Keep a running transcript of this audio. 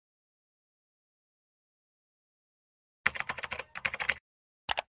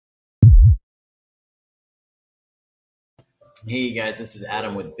Hey guys, this is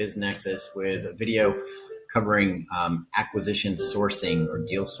Adam with BizNexus with a video covering acquisition sourcing or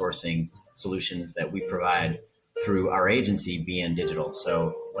deal sourcing solutions that we provide through our agency, BN Digital.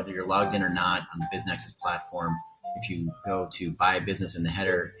 So whether you're logged in or not on the BizNexus platform, if you go to buy a business in the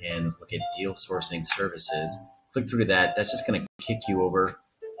header and look at deal sourcing services, click through to that. That's just going to kick you over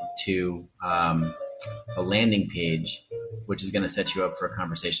to a landing page, which is going to set you up for a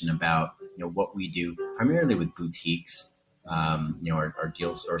conversation about what we do primarily with boutiques. Our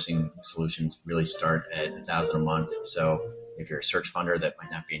deal sourcing solutions really start at $1,000 a month. So if you're a search funder that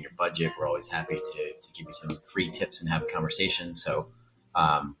might not be in your budget, we're always happy to give you some free tips and have a conversation. So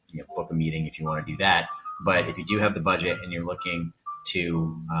book a meeting if you want to do that. But if you do have the budget and you're looking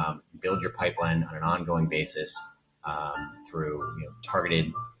to build your pipeline on an ongoing basis through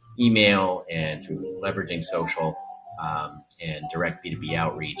targeted email and through leveraging social and direct B2B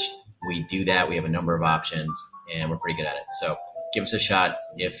outreach, we do that. We have a number of options and we're pretty good at it. So give us a shot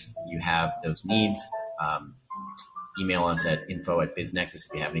if you have those needs. Email us at info@biznexus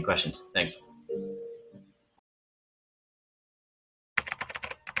if you have any questions. Thanks.